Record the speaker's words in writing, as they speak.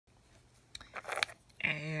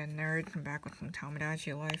Yeah, nerds, I'm back with some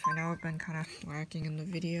Tomodachi Life. I know I've been kind of slacking in the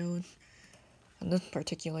videos, on this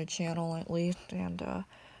particular channel at least, and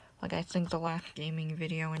like I think the last gaming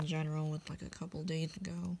video in general was like a couple days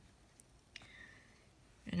ago.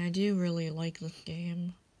 And I do really like this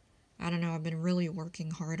game. I don't know, I've been really working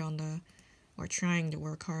hard on or trying to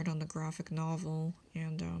work hard on the graphic novel,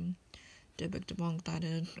 and debunk that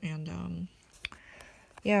is, and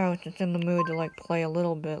yeah, I was just in the mood to like play a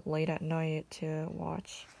little bit late at night to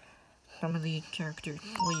watch some of these characters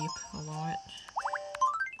sleep a lot.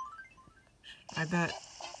 I bet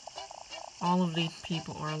all of these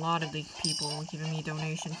people, or a lot of these people giving me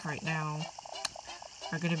donations right now,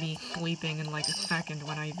 are gonna be sleeping in like a second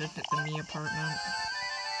when I visit the me apartment.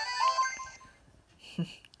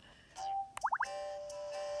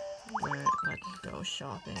 But let's go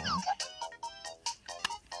shopping.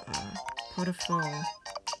 Put a phone.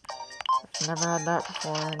 Never had that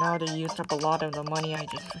before. Now they used up a lot of the money I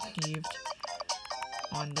just received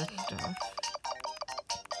on this stuff.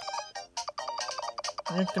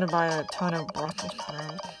 I'm just gonna buy a ton of Brussels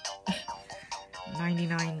sprouts.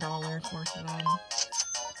 $99 worth of them.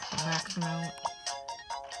 The max amount.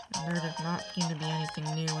 And there does not seem to be anything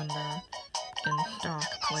new in the in-stock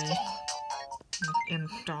place.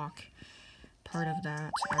 In-stock part of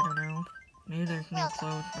that. I don't know. Maybe there's new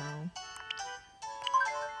clothes though.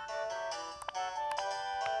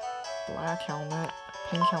 Black helmet,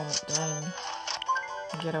 pink helmet, dang.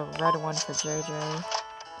 Get a red one for JJ.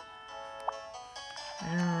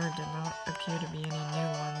 There did not appear to be any new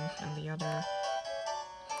ones in the other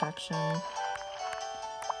section.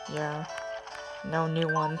 Yeah, no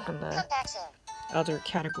new ones in the other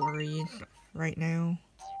categories right now.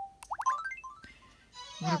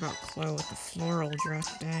 What about clothes? The floral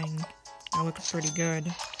dress, dang. That looks pretty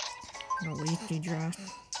good. And a lacy dress.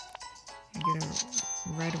 I get a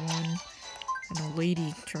red one. And a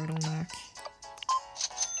lady turtleneck.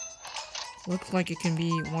 Looks like it can be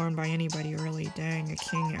worn by anybody, really. Dang, a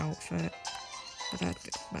king outfit. But that's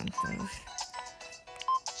expensive.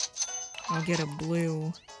 I'll get a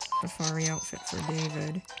blue safari outfit for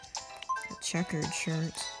David. A checkered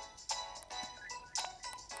shirt.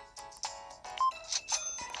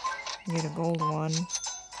 Get a gold one.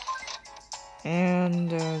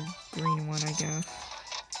 And a green one, I guess.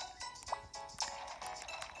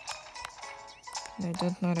 There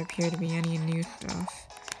does not appear to be any new stuff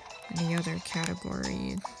in the other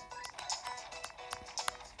categories.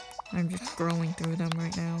 I'm just scrolling through them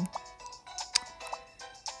right now.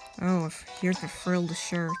 Oh, here's the frilled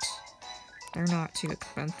shirts. They're not too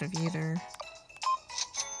expensive either.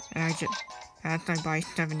 And as I buy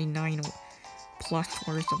 79 plus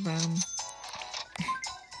worth of them.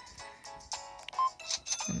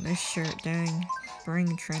 And this shirt, dang.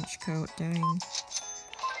 Spring trench coat, dang.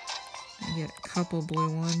 I get a couple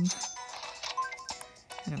blue ones.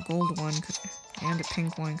 And a gold one, and a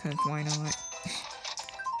pink one, cause why not?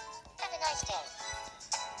 Have a nice day.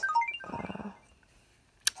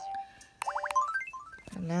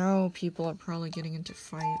 And now people are probably getting into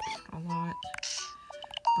fights a lot.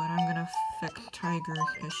 But I'm gonna fix Tiger's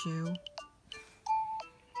issue.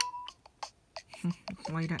 It's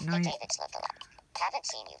late at night. Haven't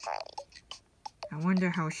seen you for a week. I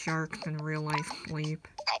wonder how sharks in real life sleep.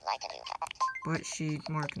 I'd like a new hat. But she's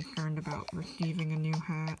more concerned about receiving a new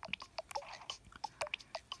hat.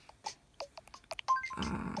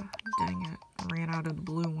 Dang it. Ran out of the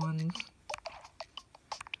blue ones.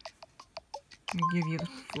 I'll give you the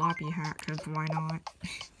floppy hat, cause why not?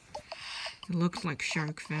 It looks like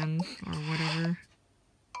shark fins, or whatever.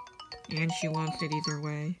 And she loves it either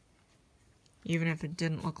way. Even if it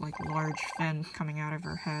didn't look like large fins coming out of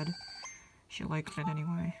her head. She likes it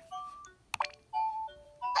anyway.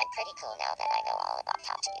 I'm pretty cool now that I know all about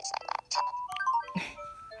how to use my laptop.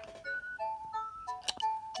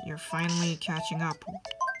 You're finally catching up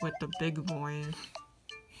with the big boys.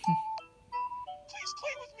 Please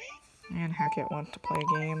play with me. And Hackett wants to play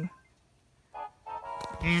a game.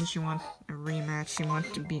 And she wants a rematch. She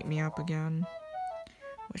wants to beat me up again.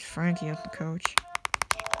 With Frankie as the coach.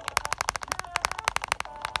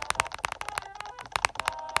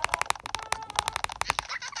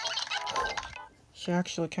 She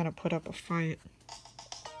actually kind of put up a fight.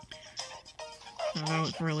 So that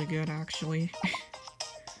was really good, actually.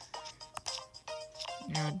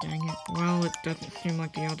 Yeah, dang it. Well, it doesn't seem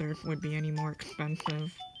like the others would be any more expensive. I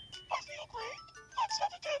feel great. Let's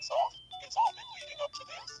have a dance off. It's all been leading up to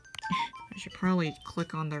this. I should probably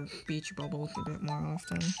click on their speech bubbles a bit more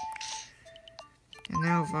often. And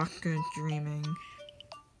now Vodka is dreaming.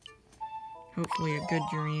 Hopefully a good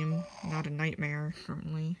dream, not a nightmare,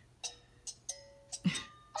 certainly.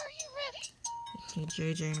 Are you ready? See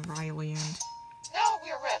JJ and Riley and... Now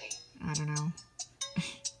we're ready. I don't know.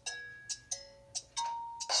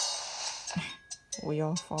 We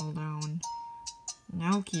all fall down.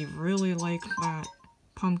 Naoki really likes that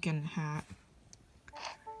pumpkin hat.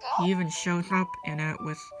 He even shows up in it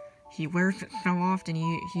with... He wears it so often,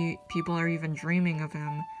 people are even dreaming of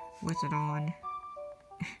him with it on.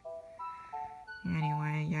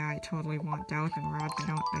 Anyway, yeah, I totally want dowsing rods. They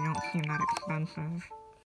don't seem that expensive.